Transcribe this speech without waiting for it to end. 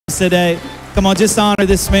today. Come on, just honor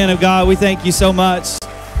this man of God. We thank you so much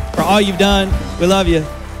for all you've done. We love you.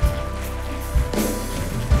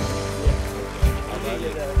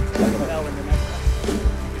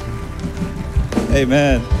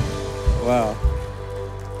 Amen. Wow.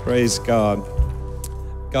 Praise God.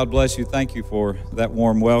 God bless you. Thank you for that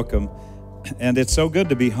warm welcome. And it's so good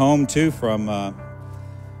to be home too from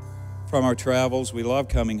our travels. We love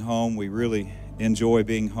coming home. We really enjoy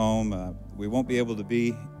being home. We won't be able to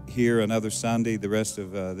be here another Sunday the rest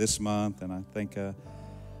of this month, and I think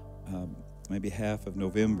maybe half of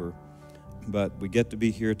November. But we get to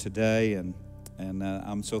be here today, and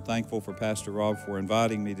I'm so thankful for Pastor Rob for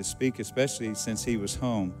inviting me to speak, especially since he was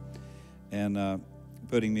home and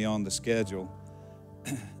putting me on the schedule.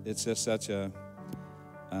 It's just such an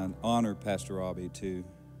honor, Pastor Robbie, to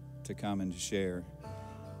come and to share.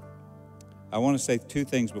 I want to say two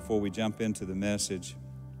things before we jump into the message.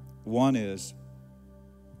 One is,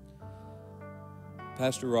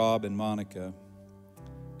 Pastor Rob and Monica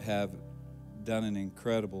have done an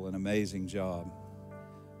incredible and amazing job.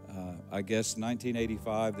 I guess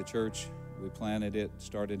 1985, the church, we planted it,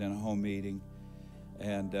 started in a home meeting,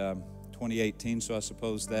 and 2018, so I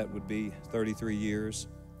suppose that would be 33 years.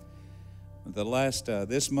 The last,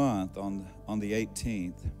 this month, on the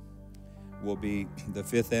 18th, will be the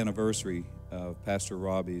 5th anniversary of Pastor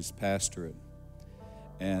Robbie's pastorate.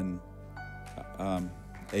 And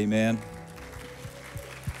amen.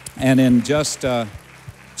 And in just this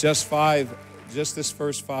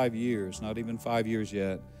first 5 years, not even 5 years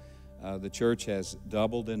yet, the church has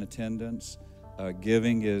doubled in attendance.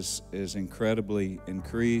 Giving is incredibly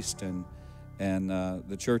increased, and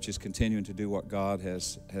the church is continuing to do what God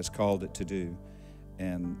has called it to do.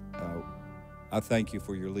 And I thank you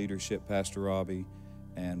for your leadership, Pastor Robbie,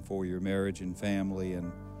 and for your marriage and family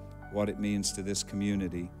and what it means to this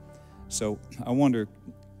community. So I wonder,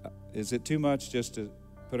 is it too much just to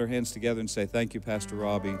put our hands together and say, thank you, Pastor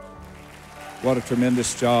Robbie. What a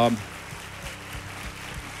tremendous job.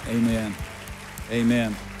 Amen.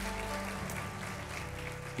 Amen.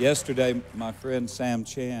 Yesterday, my friend Sam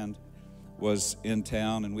Chand was in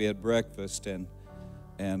town, and we had breakfast, and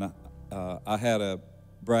I had a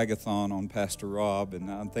bragathon on Pastor Rob, and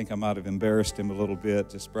I think I might have embarrassed him a little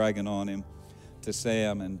bit, just bragging on him to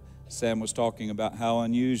Sam. And Sam was talking about how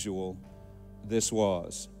unusual this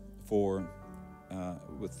was for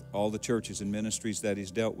with all the churches and ministries that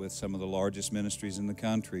he's dealt with, some of the largest ministries in the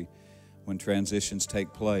country, when transitions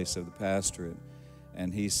take place of the pastorate.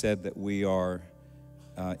 And he said that we are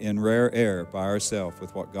in rare air by ourselves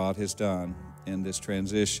with what God has done in this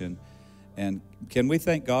transition. And can we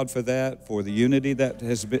thank God for that, for the unity that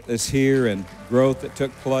is here and growth that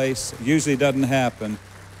took place? It usually doesn't happen,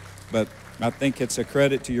 but I think it's a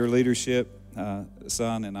credit to your leadership,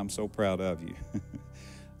 son, and I'm so proud of you.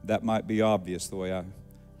 That might be obvious the way I'm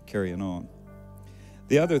carrying on.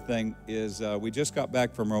 The other thing is we just got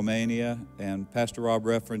back from Romania, and Pastor Rob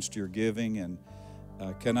referenced your giving. And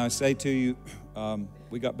can I say to you,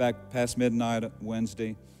 we got back past midnight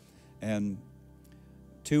Wednesday, and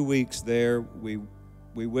 2 weeks there, we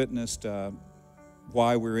witnessed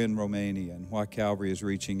why we're in Romania and why Calvary is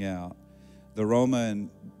reaching out. The Roma and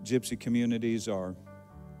Gypsy communities are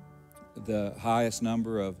the highest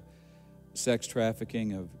number of sex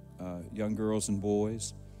trafficking of young girls and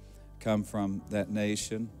boys come from that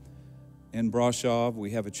nation. In Brasov,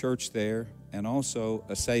 we have a church there and also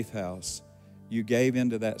a safe house. You gave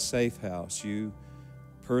into that safe house, you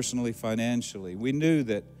personally, financially. We knew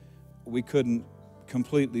that we couldn't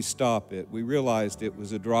completely stop it. We realized it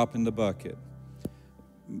was a drop in the bucket,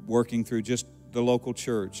 working through just the local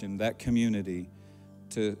church and that community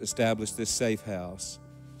to establish this safe house.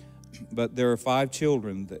 But there are 5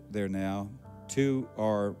 children there now. 2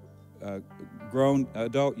 are grown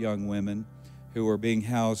adult young women who are being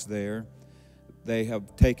housed there. They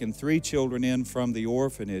have taken 3 children in from the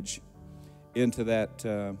orphanage into that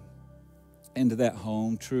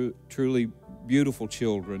home. Truly beautiful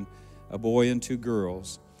children, a boy and 2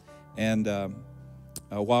 girls. And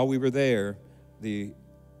while we were there,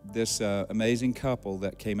 this amazing couple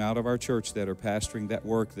that came out of our church that are pastoring that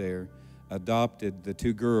work there adopted the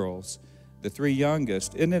 2 girls. The 3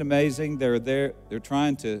 youngest, isn't it amazing? They're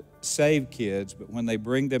trying to save kids, but when they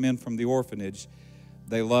bring them in from the orphanage,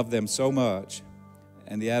 they love them so much.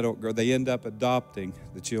 And the adult girl, they end up adopting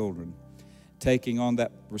the children, taking on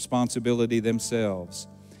that responsibility themselves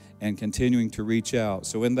and continuing to reach out.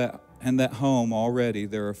 So in that home already,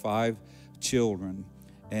 there are 5 children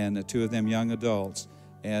and 2 of them young adults.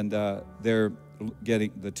 And they're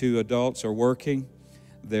getting, the 2 adults are working.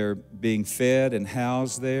 They're being fed and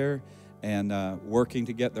housed there and working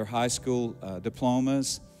to get their high school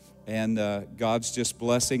diplomas. And God's just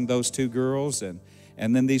blessing those two girls. And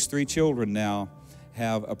then these three children now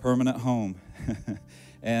have a permanent home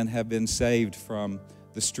and have been saved from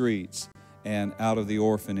the streets and out of the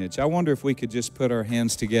orphanage. I wonder if we could just put our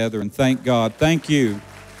hands together and thank God. Thank you.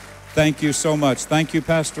 Thank you so much. Thank you,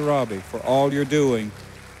 Pastor Robbie, for all you're doing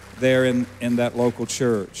there in that local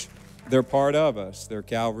church. They're part of us. They're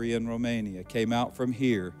Calvary in Romania. Came out from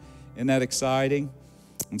here. Isn't that exciting?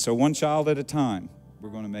 And so one child at a time, we're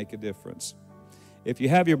going to make a difference. If you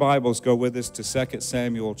have your Bibles, go with us to 2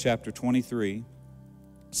 Samuel chapter 23.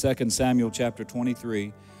 2 Samuel chapter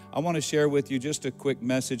 23. I want to share with you just a quick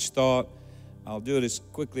message thought. I'll do it as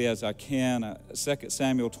quickly as I can. 2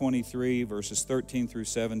 Samuel 23, verses 13 through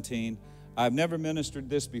 17. I've never ministered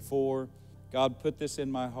this before. God put this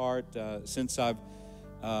in my heart since I've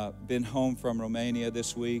been home from Romania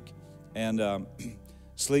this week, and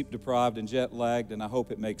sleep deprived and jet lagged, and I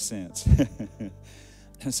hope it makes sense.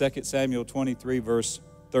 2 Samuel 23, verse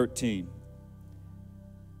 13.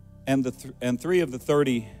 And 3 of the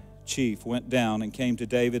 30 chief went down and came to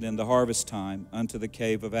David in the harvest time unto the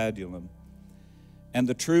cave of Adullam. And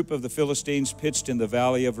the troop of the Philistines pitched in the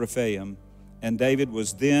valley of Rephaim, and David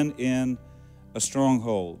was then in a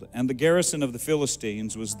stronghold. And the garrison of the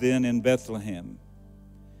Philistines was then in Bethlehem.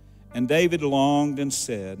 And David longed and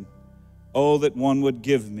said, Oh, that one would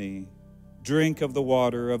give me drink of the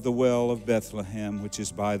water of the well of Bethlehem, which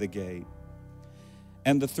is by the gate.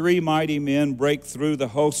 And the 3 mighty men brake through the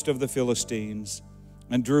host of the Philistines,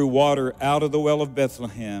 and drew water out of the well of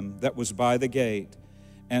Bethlehem that was by the gate,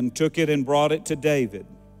 and took it and brought it to David.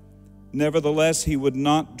 Nevertheless, he would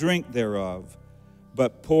not drink thereof,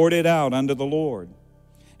 but poured it out unto the Lord.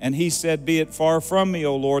 And he said, Be it far from me,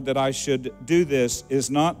 O Lord, that I should do this. Is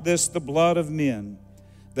not this the blood of men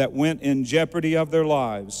that went in jeopardy of their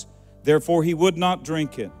lives? Therefore he would not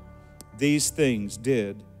drink it. These things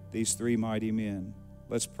did these 3 mighty men.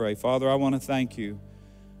 Let's pray. Father, I want to thank you.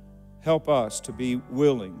 Help us to be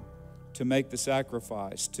willing to make the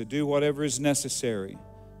sacrifice, to do whatever is necessary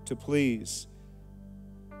to please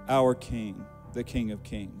our King, the King of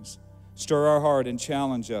Kings. Stir our heart and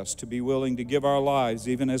challenge us to be willing to give our lives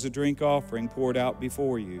even as a drink offering poured out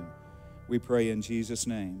before you. We pray in Jesus'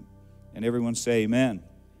 name. And everyone say amen.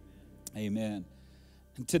 Amen.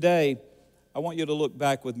 And today, I want you to look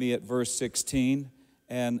back with me at verse 16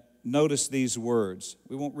 and notice these words.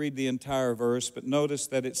 We won't read the entire verse, but notice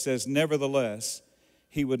that it says, Nevertheless,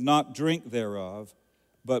 he would not drink thereof,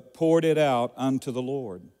 but poured it out unto the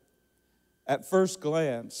Lord. At first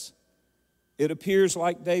glance, it appears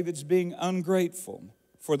like David's being ungrateful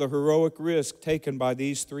for the heroic risk taken by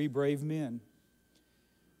these 3 brave men.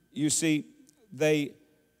 You see, they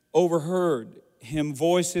overheard him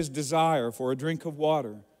voice his desire for a drink of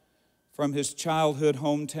water from his childhood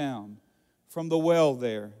hometown, from the well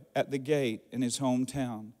there at the gate in his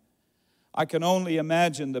hometown. I can only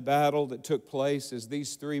imagine the battle that took place as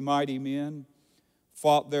these 3 mighty men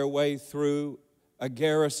fought their way through a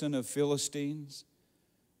garrison of Philistines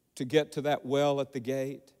to get to that well at the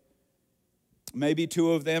gate. Maybe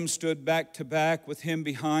 2 of them stood back to back with him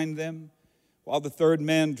behind them, while the 3rd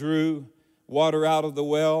man drew water out of the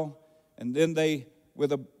well, and then they,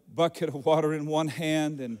 with a bucket of water in one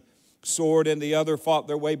hand and sword in the other, fought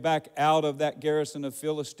their way back out of that garrison of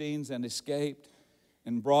Philistines and escaped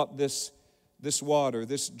and brought this water,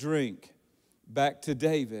 this drink, back to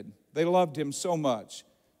David. They loved him so much.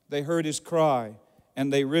 They heard his cry,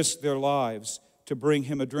 and they risked their lives to bring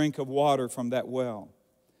him a drink of water from that well.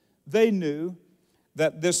 They knew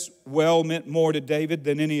that this well meant more to David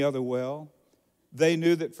than any other well. They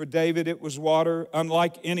knew that for David it was water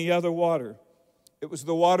unlike any other water. It was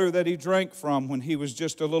the water that he drank from when he was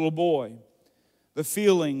just a little boy. The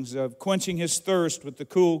feelings of quenching his thirst with the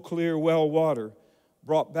cool, clear well water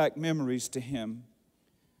brought back memories to him.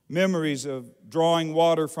 Memories of drawing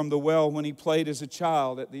water from the well when he played as a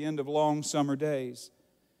child at the end of long summer days.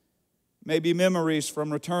 Maybe memories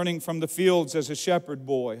from returning from the fields as a shepherd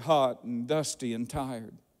boy, hot and dusty and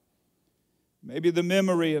tired. Maybe the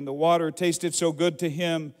memory and the water tasted so good to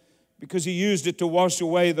him because he used it to wash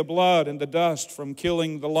away the blood and the dust from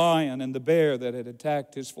killing the lion and the bear that had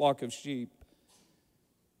attacked his flock of sheep.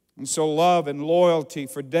 And so love and loyalty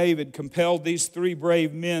for David compelled these 3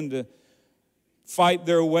 brave men to fight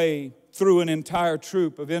their way through an entire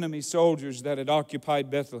troop of enemy soldiers that had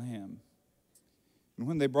occupied Bethlehem. And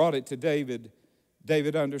when they brought it to David,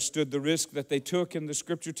 David understood the risk that they took, and the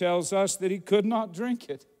Scripture tells us that he could not drink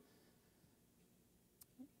it.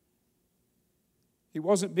 He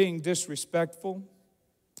wasn't being disrespectful.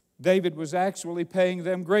 David was actually paying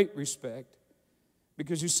them great respect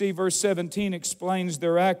Because you see, verse 17 explains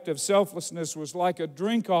their act of selflessness was like a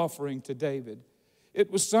drink offering to David. It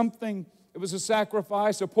was something, it was a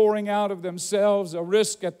sacrifice, a pouring out of themselves, a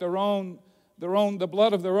risk at the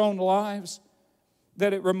blood of their own lives,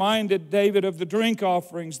 that it reminded David of the drink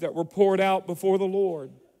offerings that were poured out before the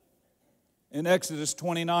Lord. In Exodus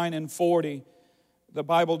 29 and 40, the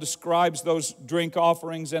Bible describes those drink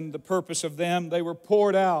offerings and the purpose of them. They were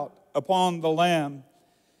poured out upon the lamb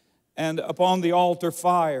and upon the altar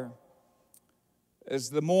fire as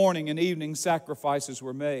the morning and evening sacrifices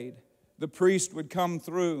were made. The priest would come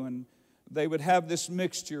through and they would have this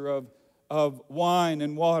mixture of wine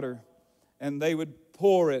and water, and they would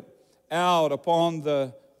pour it out upon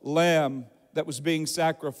the lamb that was being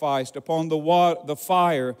sacrificed, upon the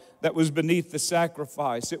fire that was beneath the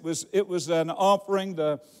sacrifice. It was an offering.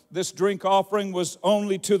 This drink offering was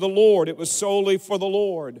only to the Lord. It was solely for the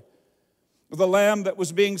Lord. The lamb that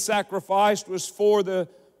was being sacrificed was for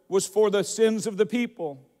the sins of the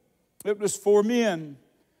people. It was for men.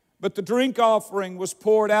 But the drink offering was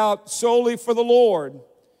poured out solely for the Lord.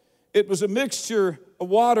 It was a mixture of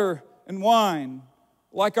water and wine,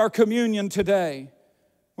 like our communion today.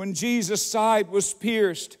 When Jesus' side was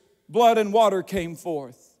pierced, blood and water came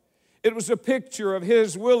forth. It was a picture of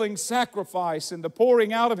His willing sacrifice and the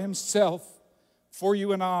pouring out of Himself for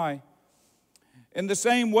you and I. In the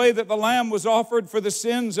same way that the lamb was offered for the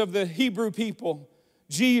sins of the Hebrew people,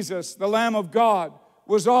 Jesus, the Lamb of God,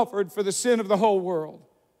 was offered for the sin of the whole world.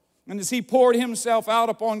 And as He poured Himself out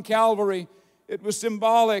upon Calvary, it was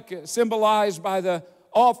symbolized by the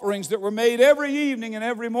offerings that were made every evening and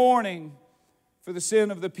every morning for the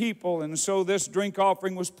sin of the people. And so this drink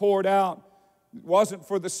offering was poured out. It wasn't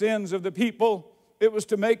for the sins of the people. It was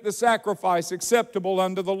to make the sacrifice acceptable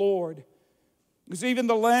unto the Lord. Because even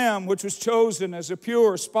the lamb, which was chosen as a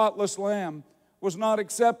pure, spotless lamb, was not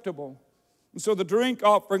acceptable. And so the drink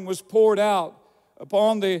offering was poured out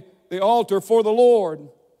upon the altar for the Lord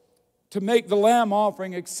to make the lamb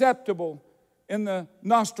offering acceptable in the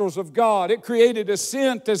nostrils of God. It created a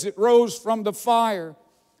scent as it rose from the fire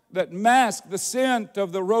that masked the scent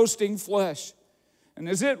of the roasting flesh. And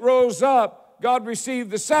as it rose up, God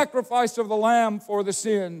received the sacrifice of the lamb for the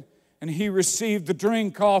sin, and He received the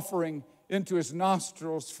drink offering into His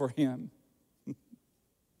nostrils for him.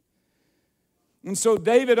 And so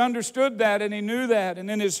David understood that, and he knew that, and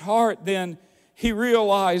in his heart then he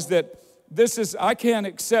realized that I can't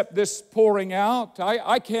accept this pouring out.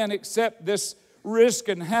 I can't accept this risk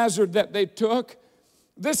and hazard that they took.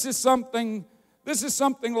 This is something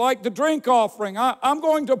like the drink offering. I'm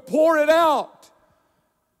going to pour it out.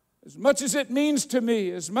 As much as it means to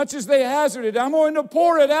me, as much as they hazarded, I'm going to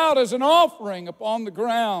pour it out as an offering upon the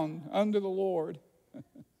ground unto the Lord.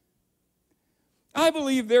 I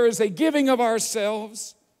believe there is a giving of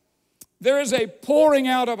ourselves. There is a pouring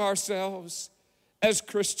out of ourselves as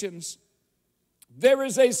Christians. There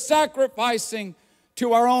is a sacrificing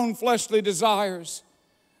to our own fleshly desires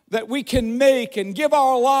that we can make and give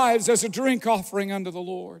our lives as a drink offering unto the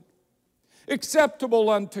Lord,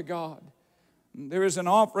 acceptable unto God. There is an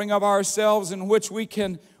offering of ourselves in which we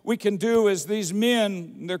can do as these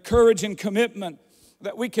men, their courage and commitment,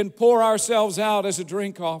 that we can pour ourselves out as a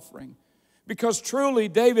drink offering. Because truly,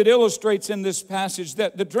 David illustrates in this passage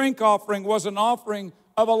that the drink offering was an offering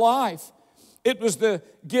of a life. It was the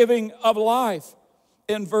giving of life.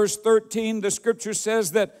 In verse 13, the scripture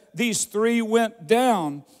says that these three went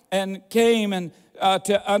down and came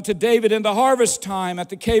unto David in the harvest time at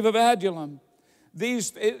the cave of Adullam.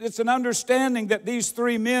 It's an understanding that these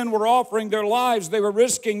three men were offering their lives. They were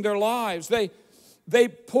risking their lives. They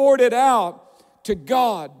poured it out to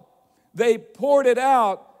God. They poured it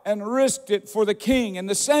out and risked it for the King. In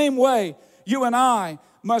the same way, you and I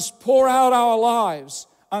must pour out our lives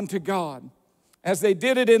unto God. As they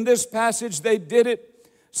did it in this passage, they did it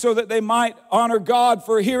so that they might honor God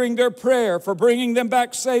for hearing their prayer, for bringing them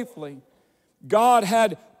back safely. God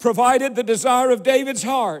had provided the desire of David's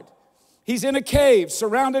heart. He's in a cave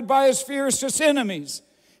surrounded by his fiercest enemies.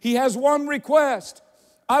 He has one request.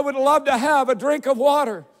 I would love to have a drink of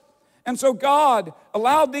water. And so God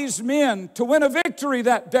allowed these men to win a victory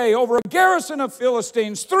that day over a garrison of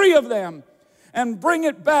Philistines, 3 of them, and bring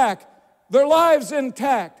it back, their lives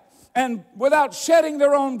intact, and without shedding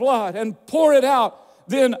their own blood, and pour it out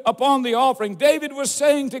then upon the offering. David was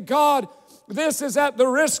saying to God, this is at the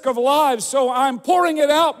risk of lives, so I'm pouring it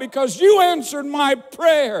out because you answered my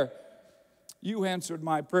prayer. You answered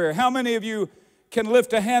my prayer. How many of you can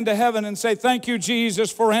lift a hand to heaven and say, thank you,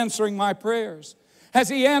 Jesus, for answering my prayers? Has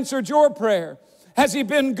He answered your prayer? Has He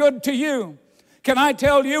been good to you? Can I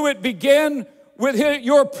tell you it began with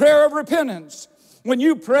your prayer of repentance? When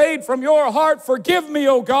you prayed from your heart, forgive me,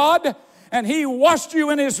 O God, and He washed you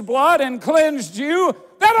in His blood and cleansed you,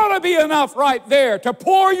 that ought to be enough right there to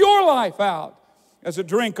pour your life out as a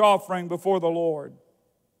drink offering before the Lord.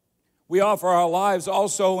 We offer our lives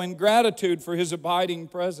also in gratitude for His abiding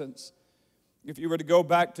presence. If you were to go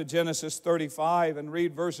back to Genesis 35 and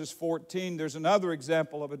read verses 14, there's another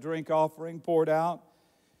example of a drink offering poured out.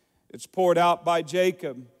 It's poured out by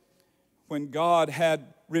Jacob when God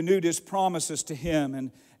had renewed His promises to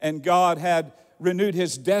him, and God had renewed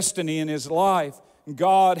his destiny in his life.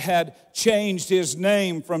 God had changed his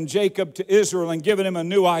name from Jacob to Israel and given him a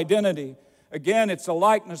new identity. Again, it's a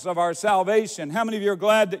likeness of our salvation. How many of you are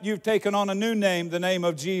glad that you've taken on a new name, the name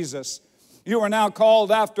of Jesus? You are now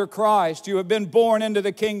called after Christ. You have been born into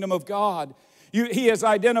the kingdom of God. He has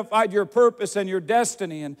identified your purpose and your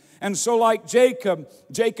destiny. And so like Jacob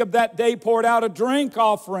that day poured out a drink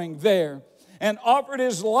offering there and offered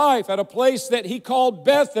his life at a place that he called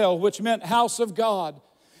Bethel, which meant house of God.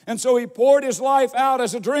 And so he poured his life out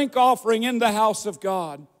as a drink offering in the house of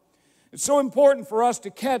God. It's so important for us to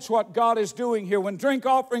catch what God is doing here. When drink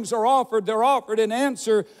offerings are offered, they're offered in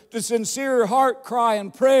answer to sincere heart cry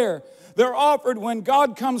and prayer. They're offered when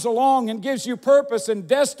God comes along and gives you purpose and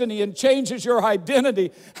destiny and changes your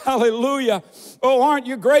identity. Hallelujah. Oh, aren't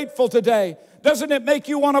you grateful today? Doesn't it make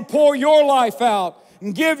you want to pour your life out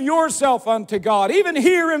and give yourself unto God? Even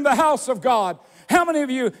here in the house of God. How many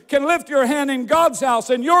of you can lift your hand in God's house,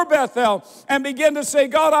 in your Bethel, and begin to say,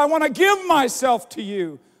 God, I want to give myself to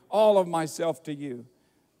you, all of myself to you.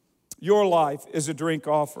 Your life is a drink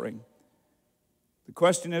offering. The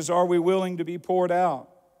question is, are we willing to be poured out?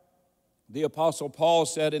 The Apostle Paul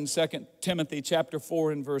said in 2 Timothy chapter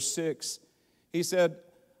 4 and verse 6, he said,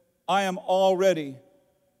 I am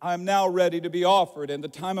now ready to be offered, and the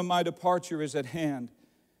time of my departure is at hand.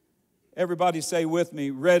 Everybody say with me,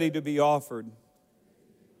 ready to be offered.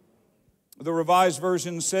 The Revised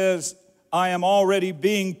Version says, I am already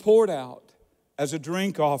being poured out as a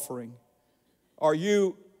drink offering. Are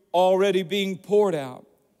you already being poured out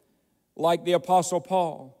like the Apostle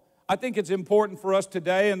Paul? I think it's important for us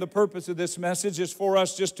today, and the purpose of this message is for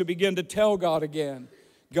us just to begin to tell God again,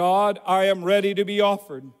 God, I am ready to be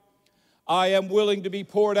offered. I am willing to be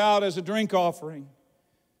poured out as a drink offering.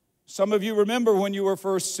 Some of you remember when you were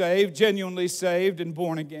first saved, genuinely saved and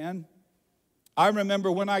born again. I remember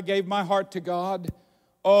when I gave my heart to God,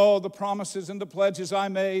 the promises and the pledges I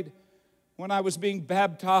made when I was being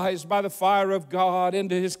baptized by the fire of God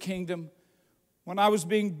into His kingdom, when I was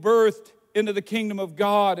being birthed into the kingdom of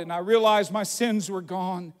God, and I realized my sins were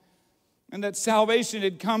gone and that salvation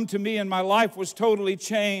had come to me and my life was totally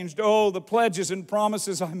changed. Oh, the pledges and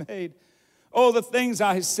promises I made. Oh, the things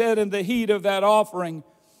I said in the heat of that offering.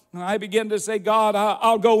 And I began to say, God,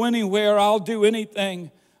 I'll go anywhere. I'll do anything.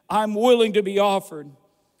 I'm willing to be offered.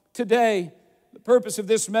 Today, the purpose of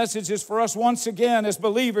this message is for us once again as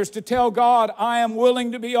believers to tell God, I am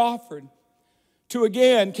willing to be offered.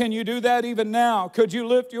 Can you do that even now? Could you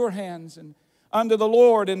lift your hands and unto the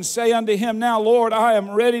Lord and say unto Him, now, Lord, I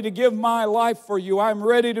am ready to give my life for you. I'm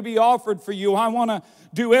ready to be offered for you. I want to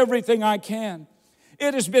do everything I can.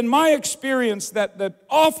 It has been my experience that the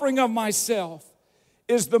offering of myself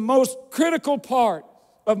is the most critical part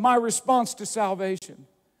of my response to salvation.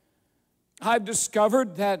 I've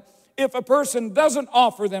discovered that if a person doesn't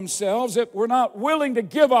offer themselves, if we're not willing to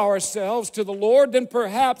give ourselves to the Lord, then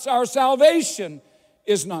perhaps our salvation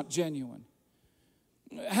is not genuine.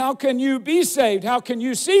 How can you be saved? How can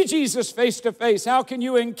you see Jesus face to face? How can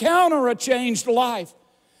you encounter a changed life?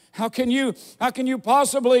 How can you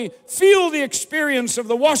possibly feel the experience of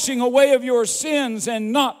the washing away of your sins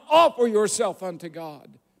and not offer yourself unto God?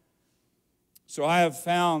 So I have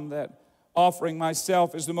found that offering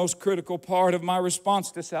myself is the most critical part of my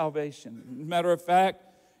response to salvation. As a matter of fact,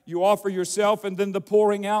 you offer yourself and then the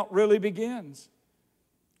pouring out really begins.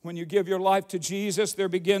 When you give your life to Jesus, there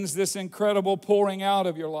begins this incredible pouring out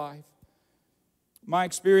of your life. My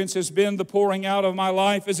experience has been the pouring out of my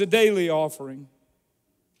life is a daily offering.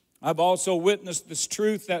 I've also witnessed this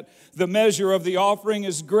truth that the measure of the offering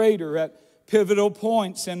is greater at pivotal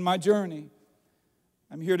points in my journey.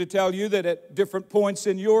 I'm here to tell you that at different points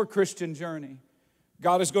in your Christian journey,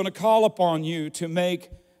 God is going to call upon you to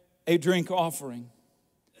make a drink offering.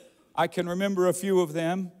 I can remember a few of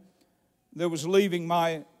them. There was leaving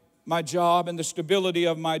my job and the stability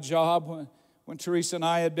of my job when Teresa and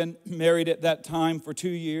I had been married at that time for 2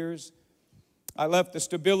 years. I left the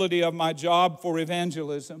stability of my job for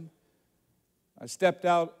evangelism. I stepped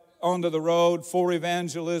out onto the road for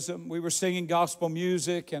evangelism. We were singing gospel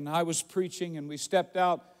music and I was preaching, and we stepped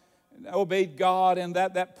out and obeyed God, and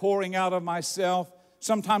that pouring out of myself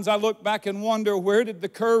Sometimes I look back and wonder, where did the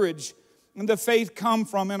courage and the faith come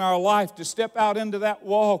from in our life to step out into that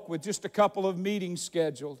walk with just a couple of meetings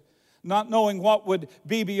scheduled, not knowing what would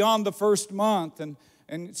be beyond the first month,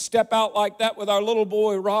 and step out like that with our little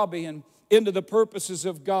boy Robbie and into the purposes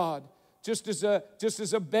of God. Just as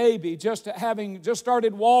a baby, having just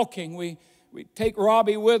started walking, we take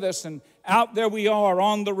Robbie with us, and out there we are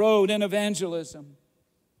on the road in evangelism.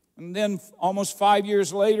 And then almost 5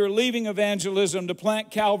 years later, leaving evangelism to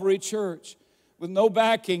plant Calvary Church with no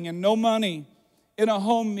backing and no money in a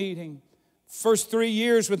home meeting. First 3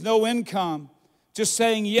 years with no income, just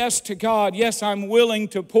saying yes to God. Yes, I'm willing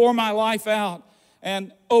to pour my life out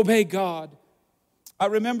and obey God. I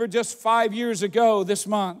remember just 5 years ago this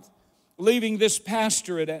month, leaving this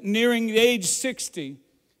pastorate at nearing the age 60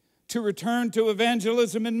 to return to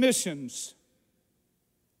evangelism and missions.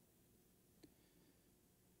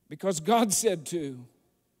 Because God said to.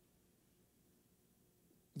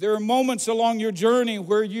 There are moments along your journey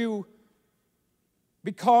where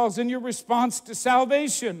because in your response to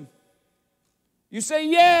salvation, you say,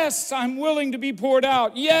 yes, I'm willing to be poured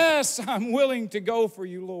out. Yes, I'm willing to go for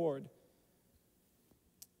you, Lord.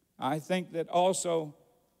 I think that also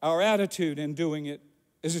our attitude in doing it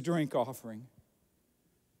is a drink offering.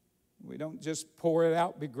 We don't just pour it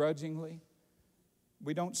out begrudgingly.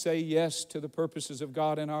 We don't say yes to the purposes of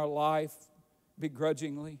God in our life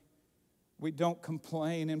begrudgingly. We don't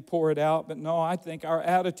complain and pour it out. But no, I think our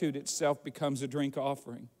attitude itself becomes a drink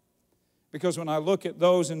offering. Because when I look at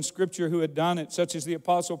those in Scripture who had done it, such as the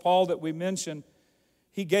Apostle Paul that we mentioned,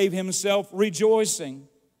 he gave himself rejoicing.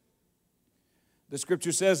 The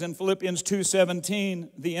Scripture says in Philippians 2:17,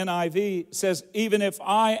 the NIV says, even if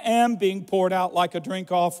I am being poured out like a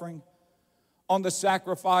drink offering on the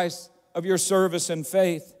sacrifice of your service and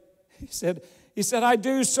faith, he said, I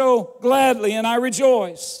do so gladly and I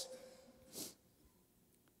rejoice.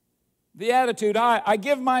 The attitude, I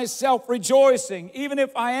give myself rejoicing, even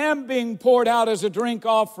if I am being poured out as a drink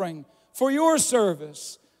offering for your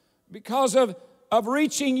service, because of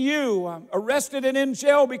reaching you. I'm arrested and in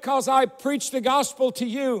jail because I preached the gospel to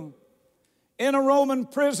you. In a Roman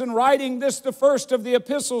prison, writing this, the first of the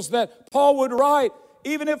epistles that Paul would write,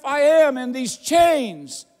 even if I am in these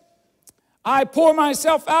chains, I pour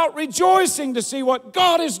myself out rejoicing to see what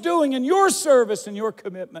God is doing in your service and your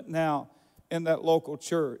commitment now in that local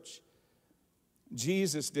church.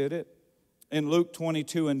 Jesus did it. In Luke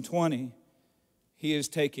 22:20, he is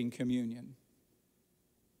taking communion.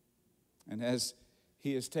 And as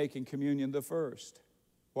he is taking communion, the first,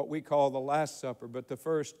 what we call the Last Supper, but the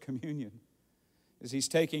first communion, as he's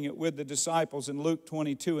taking it with the disciples in Luke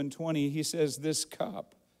 22:20, he says, this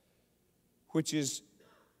cup, which is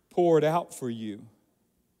poured out for you.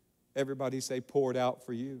 Everybody say, poured out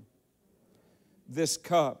for you. This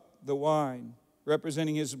cup, the wine,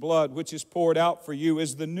 representing his blood, which is poured out for you,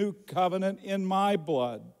 is the new covenant in my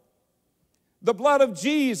blood. The blood of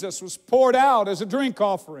Jesus was poured out as a drink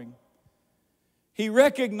offering. He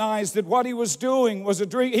recognized that what he was doing was a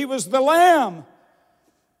drink. He was the lamb,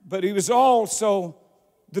 but he was also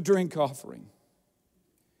the drink offering.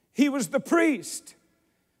 He was the priest,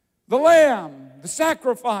 the lamb, the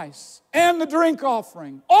sacrifice, and the drink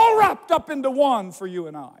offering, all wrapped up into one for you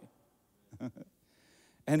and I.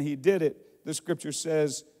 And he did it, the Scripture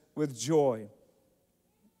says, with joy.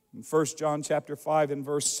 In 1 John chapter 5 and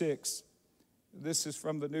verse 6, this is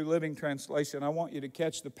from the New Living Translation. I want you to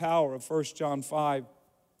catch the power of 1 John 5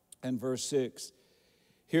 and verse 6.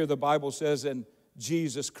 Here the Bible says, and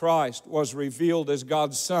Jesus Christ was revealed as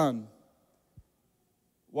God's Son.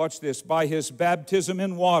 Watch this, by his baptism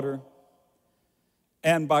in water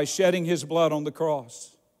and by shedding his blood on the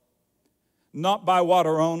cross. Not by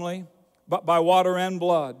water only, but by water and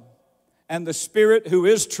blood. And the Spirit, who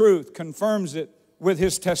is truth, confirms it with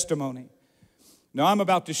his testimony. Now, I'm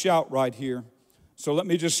about to shout right here, so let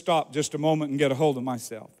me just stop just a moment and get a hold of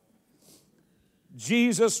myself.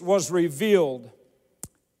 Jesus was revealed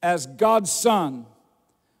as God's Son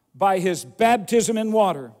by his baptism in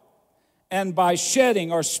water and by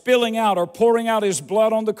shedding or spilling out or pouring out his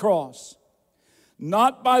blood on the cross.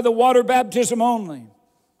 Not by the water baptism only,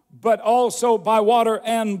 but also by water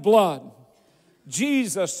and blood.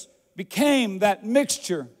 Jesus became that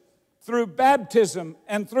mixture through baptism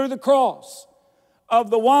and through the cross of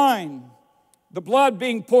the wine, the blood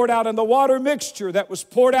being poured out, and the water mixture that was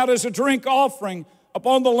poured out as a drink offering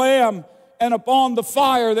upon the lamb and upon the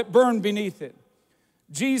fire that burned beneath it.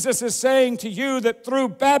 Jesus is saying to you that through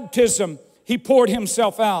baptism, he poured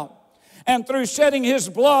himself out. And through shedding his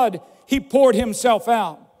blood, he poured himself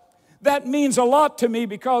out. That means a lot to me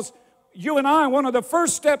because you and I, one of the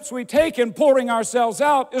first steps we take in pouring ourselves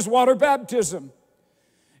out is water baptism.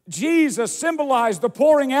 Jesus symbolized the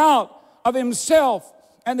pouring out of himself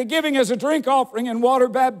and the giving as a drink offering in water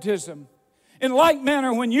baptism. In like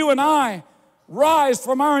manner, when you and I rise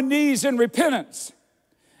from our knees in repentance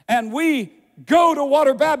and we go to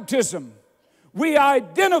water baptism, we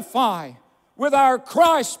identify with our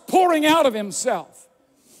Christ pouring out of himself.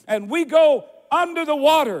 And we go under the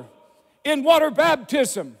water in water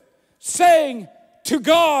baptism, saying to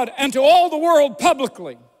God and to all the world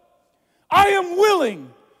publicly, I am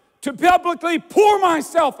willing to publicly pour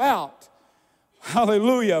myself out,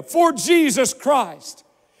 hallelujah, for Jesus Christ.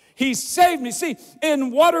 He saved me. See,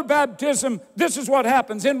 in water baptism, this is what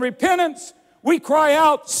happens. In repentance, we cry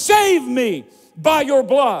out, save me by your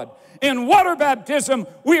blood. In water baptism,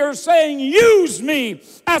 we are saying, use me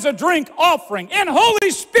as a drink offering. In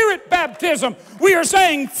Holy Spirit baptism, we are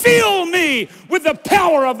saying, fill me with the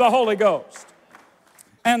power of the Holy Ghost.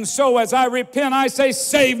 And so as I repent, I say,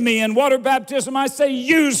 save me. In water baptism, I say,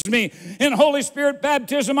 use me. In Holy Spirit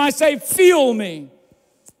baptism, I say, fill me.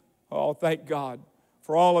 Oh, thank God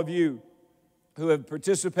for all of you who have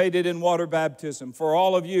participated in water baptism, for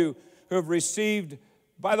all of you who have received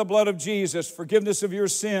by the blood of Jesus forgiveness of your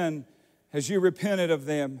sin as you repented of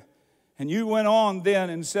them. And you went on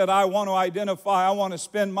then and said, I want to identify, I want to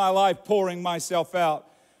spend my life pouring myself out.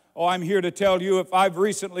 Oh, I'm here to tell you, if I've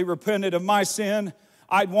recently repented of my sin,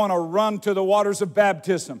 I'd want to run to the waters of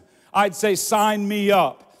baptism. I'd say, sign me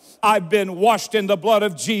up. I've been washed in the blood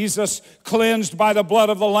of Jesus, cleansed by the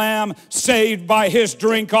blood of the Lamb, saved by his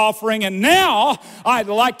drink offering, and now I'd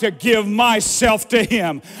like to give myself to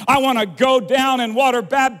him. I want to go down in water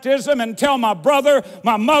baptism and tell my brother,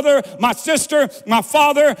 my mother, my sister, my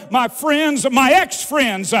father, my friends, my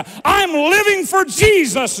ex-friends, I'm living for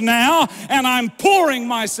Jesus now, and I'm pouring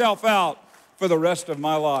myself out for the rest of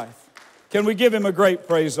my life. Can we give him a great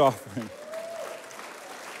praise offering?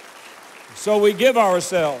 So we give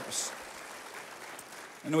ourselves,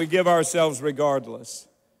 and we give ourselves regardless,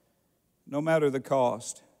 no matter the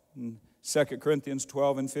cost. In 2 Corinthians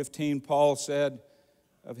 12 and 15, Paul said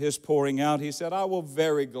of his pouring out, he said, I will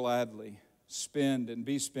very gladly spend and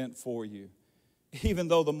be spent for you, even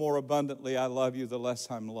though the more abundantly I love you, the less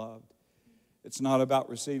I'm loved. It's not about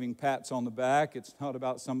receiving pats on the back. It's not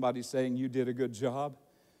about somebody saying you did a good job.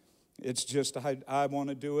 It's just I want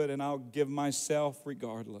to do it, and I'll give myself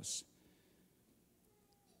regardless.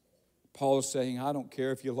 Paul is saying, I don't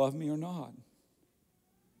care if you love me or not.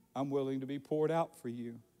 I'm willing to be poured out for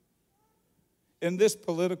you. In this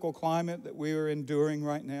political climate that we are enduring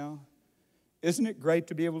right now, isn't it great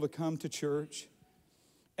to be able to come to church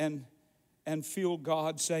and feel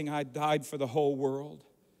God saying, I died for the whole world?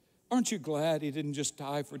 Aren't you glad he didn't just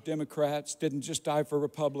die for Democrats, didn't just die for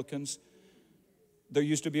Republicans? There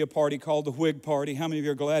used to be a party called the Whig Party. How many of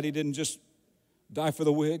you are glad he didn't just die for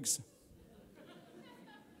the Whigs?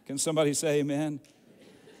 Can somebody say amen?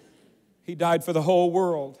 He died for the whole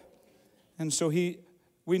world. And so we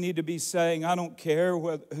need to be saying, I don't care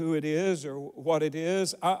who it is or what it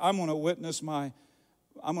is. I'm going to witness I'm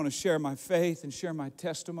going to share my faith and share my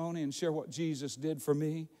testimony and share what Jesus did for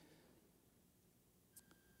me.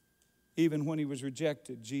 Even when he was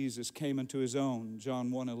rejected, Jesus came unto his own, John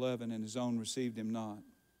 1:11, and his own received him not.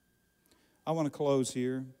 I want to close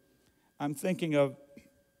here. I'm thinking of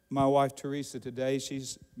my wife, Teresa, today.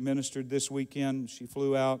 She's ministered this weekend. She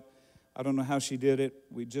flew out. I don't know how she did it.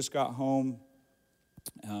 We just got home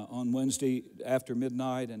on Wednesday after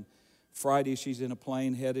midnight, and Friday she's in a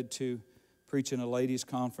plane headed to preach in a ladies'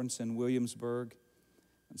 conference in Williamsburg.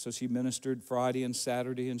 And so she ministered Friday and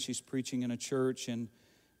Saturday, and she's preaching in a church in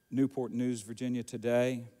Newport News, Virginia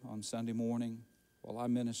today on Sunday morning while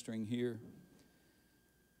I'm ministering here.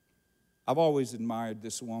 I've always admired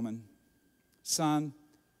this woman. Son,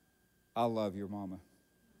 I love your mama.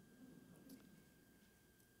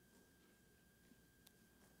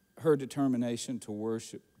 Her determination to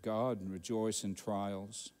worship God and rejoice in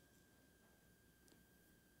trials.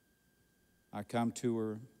 I come to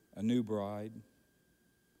her, a new bride,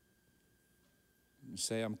 and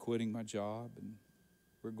say I'm quitting my job and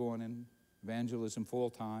we're going in evangelism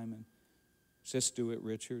full time. And just do it,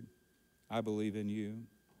 Richard. I believe in you.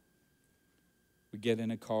 We get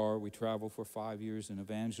in a car. We travel for 5 years in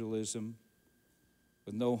evangelism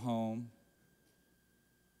with no home.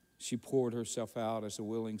 She poured herself out as a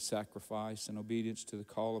willing sacrifice in obedience to the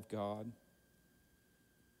call of God.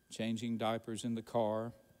 Changing diapers in the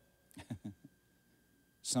car.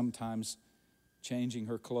 Sometimes changing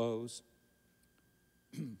her clothes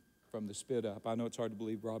from the spit up. I know it's hard to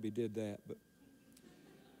believe Robbie did that, but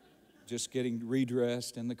just getting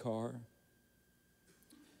redressed in the car.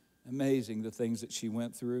 Amazing the things that she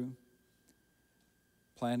went through.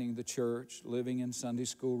 planning the church, living in Sunday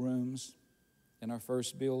school rooms in our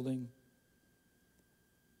first building,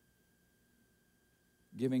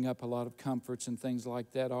 giving up a lot of comforts and things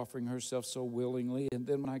like that, offering herself so willingly. And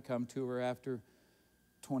then when I come to her after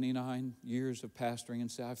 29 years of pastoring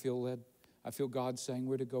and say, I feel God saying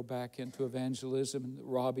we're to go back into evangelism, and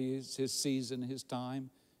Robbie is his season, his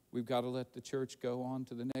time. We've got to let the church go on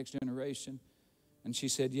to the next generation. And she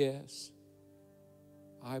said, yes,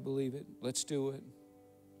 I believe it. Let's do it.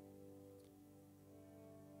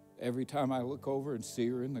 Every time I look over and see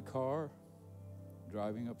her in the car,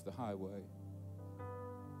 driving up the highway,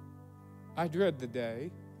 I dread the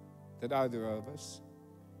day that either of us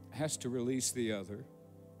has to release the other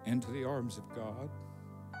into the arms of God.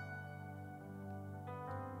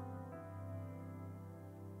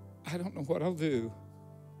 I don't know what I'll do.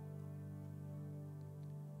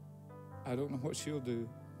 I don't know what she'll do.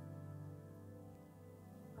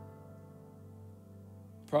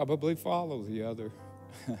 Probably follow the other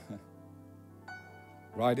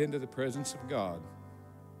right into the presence of God.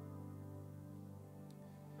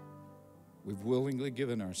 We've willingly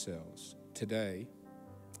given ourselves. Today,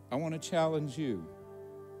 I want to challenge you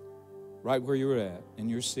right where you're at in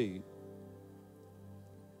your seat.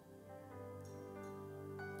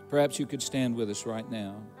 Perhaps you could stand with us right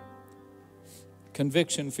now.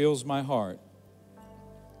 Conviction fills my heart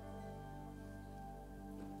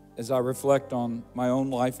as I reflect on my own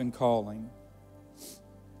life and calling.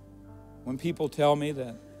 When people tell me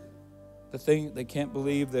that they can't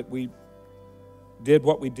believe that we did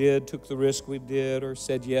what we did, took the risk we did, or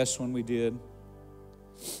said yes when we did,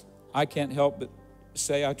 I can't help but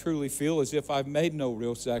say I truly feel as if I've made no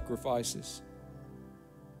real sacrifices.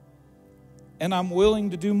 And I'm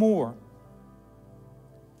willing to do more.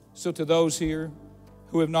 So to those here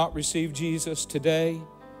who have not received Jesus today,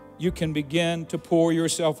 you can begin to pour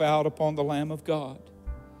yourself out upon the Lamb of God.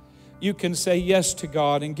 You can say yes to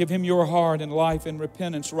God and give Him your heart and life and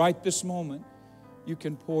repentance right this moment. You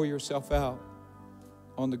can pour yourself out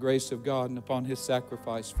on the grace of God and upon His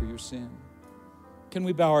sacrifice for your sin. Can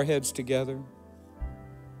we bow our heads together?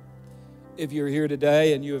 If you're here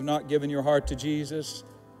today and you have not given your heart to Jesus,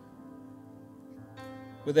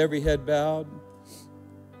 with every head bowed,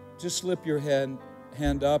 just slip your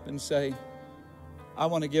hand up and say, I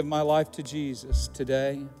want to give my life to Jesus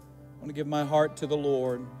today. I want to give my heart to the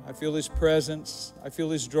Lord. I feel His presence. I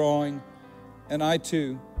feel His drawing. And I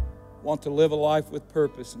too want to live a life with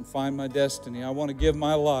purpose and find my destiny. I want to give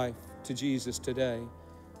my life to Jesus today.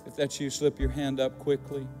 If that's you, slip your hand up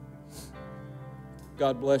quickly.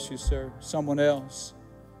 God bless you, sir. Someone else.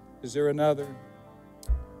 Is there another?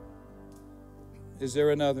 Is there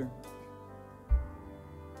another?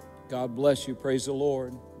 God bless you. Praise the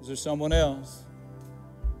Lord. Is there someone else?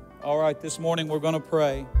 All right, this morning we're going to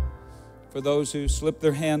pray for those who slipped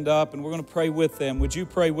their hand up, and we're going to pray with them. Would you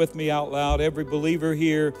pray with me out loud? Every believer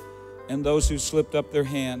here and those who slipped up their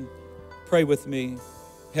hand, pray with me.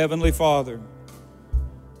 Heavenly Father,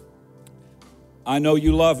 I know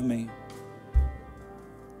you love me.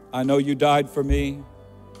 I know you died for me.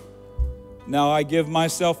 Now I give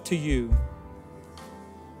myself to you.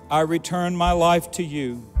 I return my life to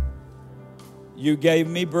you. You gave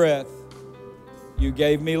me breath. You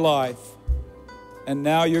gave me life. And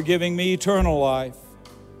now you're giving me eternal life.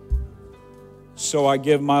 So I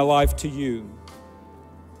give my life to you.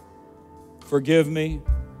 Forgive me,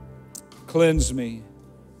 cleanse me,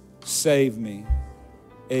 save me.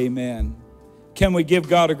 Amen. Can we give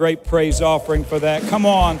God a great praise offering for that? Come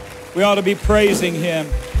on, we ought to be praising Him.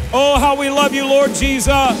 Oh, how we love you, Lord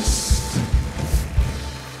Jesus.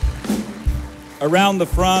 Around the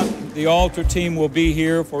front, the altar team will be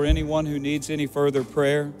here for anyone who needs any further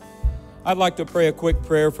prayer. I'd like to pray a quick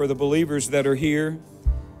prayer for the believers that are here.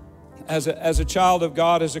 As a child of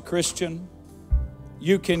God, as a Christian,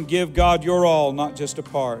 you can give God your all, not just a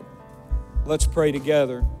part. Let's pray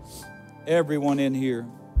together. Everyone in here.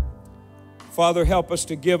 Father, help us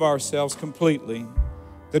to give ourselves completely,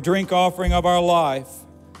 the drink offering of our life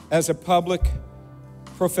as a public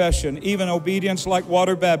profession, even obedience like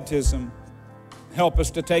water baptism. Help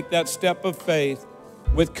us to take that step of faith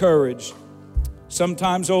with courage.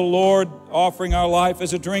 Sometimes, oh Lord, offering our life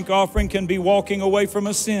as a drink offering can be walking away from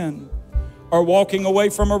a sin or walking away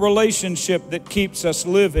from a relationship that keeps us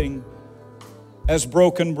living as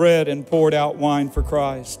broken bread and poured out wine for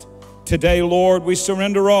Christ. Today, Lord, we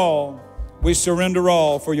surrender all. We surrender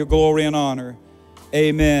all for your glory and honor.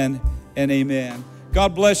 Amen and amen.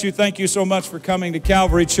 God bless you. Thank you so much for coming to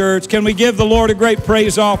Calvary Church. Can we give the Lord a great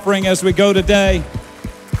praise offering as we go today?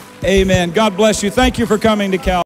 Amen. God bless you. Thank you for coming to Calvary.